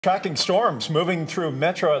Tracking storms moving through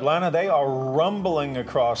metro Atlanta. They are rumbling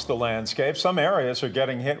across the landscape. Some areas are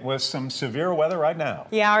getting hit with some severe weather right now.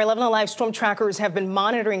 Yeah, our 11 Alive storm trackers have been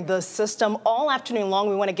monitoring the system all afternoon long.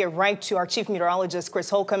 We want to get right to our chief meteorologist, Chris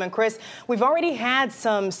Holcomb. And Chris, we've already had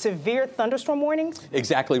some severe thunderstorm warnings.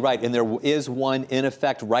 Exactly right. And there is one in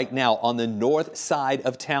effect right now on the north side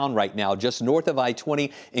of town right now, just north of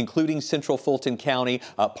I-20, including central Fulton County,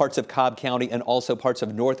 parts of Cobb County, and also parts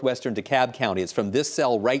of northwestern DeKalb County. It's from this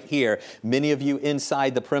cell right here. Many of you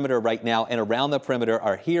inside the perimeter right now and around the perimeter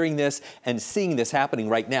are hearing this and seeing this happening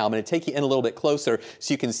right now. I'm going to take you in a little bit closer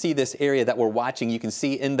so you can see this area that we're watching. You can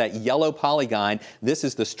see in that yellow polygon, this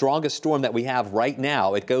is the strongest storm that we have right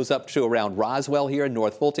now. It goes up to around Roswell here in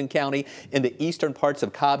North Fulton County, in the eastern parts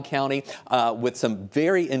of Cobb County, with some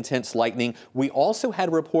very intense lightning. We also had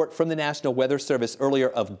a report from the National Weather Service earlier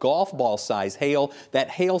of golf ball size hail. That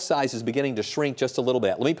hail size is beginning to shrink just a little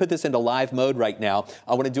bit. Let me put this into live mode right now.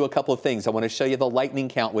 I want to do a couple of things. I want to show you the lightning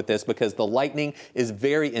count with this because the lightning is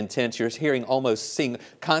very intense. You're seeing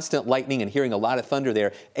constant lightning and hearing a lot of thunder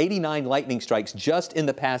there. 89 lightning strikes just in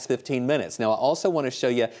the past 15 minutes. Now, I also want to show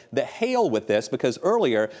you the hail with this because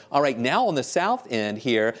earlier, all right, now on the south end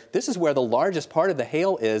here, this is where the largest part of the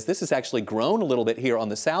hail is. This has actually grown a little bit here on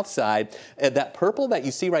the south side. That purple that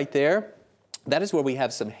you see right there, that is where we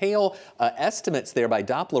have some hail estimates there by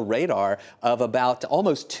Doppler radar of about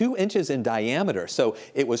almost 2 inches in diameter. So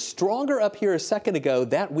it was stronger up here a second ago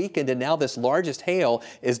that weekend, and now this largest hail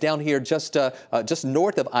is down here just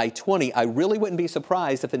north of I-20. I really wouldn't be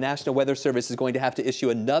surprised if the National Weather Service is going to have to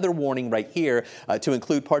issue another warning right here to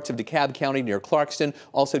include parts of DeKalb County near Clarkston,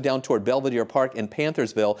 also down toward Belvedere Park and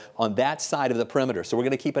Panthersville on that side of the perimeter. So we're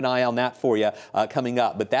going to keep an eye on that for you coming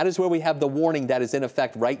up. But that is where we have the warning that is in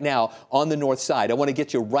effect right now on the north side. I want to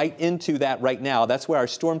get you right into that right now. That's where our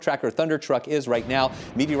storm tracker thunder truck is right now.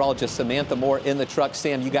 Meteorologist Samantha Moore in the truck.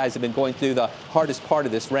 Sam, you guys have been going through the hardest part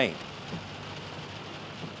of this rain.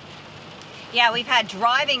 Yeah, we've had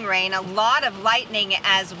driving rain, a lot of lightning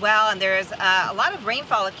as well, and there's a lot of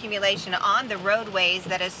rainfall accumulation on the roadways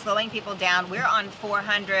that is slowing people down. We're on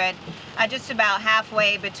 400, just about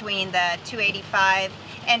halfway between the 285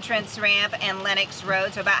 entrance ramp and Lenox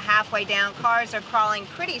Road, so about halfway down. Cars are crawling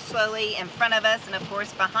pretty slowly in front of us and of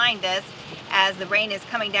course behind us as the rain is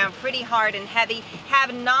coming down pretty hard and heavy.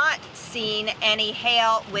 Have not seen any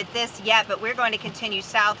hail with this yet, but we're going to continue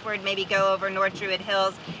southward, maybe go over North Druid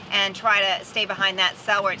Hills and try to stay behind that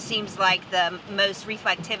cell where it seems like the most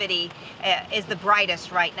reflectivity is the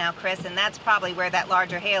brightest right now, Chris, and that's probably where that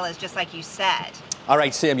larger hail is, just like you said. All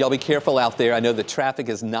right, Sam, y'all be careful out there. I know the traffic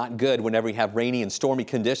is not good whenever we have rainy and stormy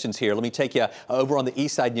conditions here. Let me take you over on the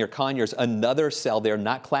east side near Conyers, another cell there,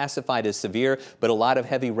 not classified as severe, but a lot of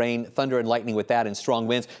heavy rain, thunder and lightning with that and strong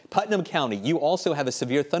winds. Putnam County, you also have a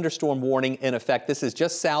severe thunderstorm warning in effect. This is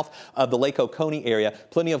just south of the Lake Oconee area.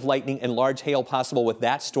 Plenty of lightning and large hail possible with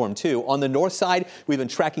that storm too. On the north side, we've been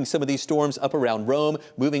tracking some of these storms up around Rome,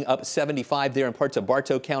 moving up 75 there in parts of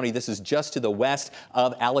Bartow County. This is just to the west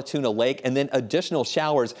of Allatoona Lake, and then additional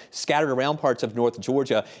showers scattered around parts of North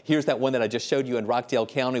Georgia. Here's that one that I just showed you in Rockdale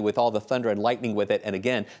County with all the thunder and lightning with it. And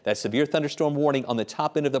again, that severe thunderstorm warning on the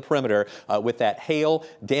top end of the perimeter with that hail,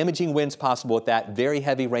 damaging winds possible with that, very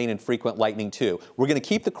heavy rain and frequent lightning too. We're going to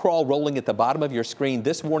keep the crawl rolling at the bottom of your screen.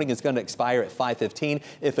 This warning is going to expire at 5:15.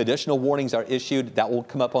 If additional warnings are issued, that will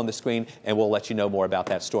come up on the screen and we'll let you know more about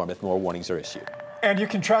that storm if more warnings are issued. And you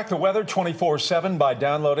can track the weather 24/7 by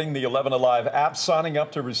downloading the 11 Alive app, signing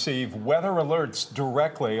up to receive weather alerts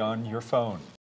directly on your phone.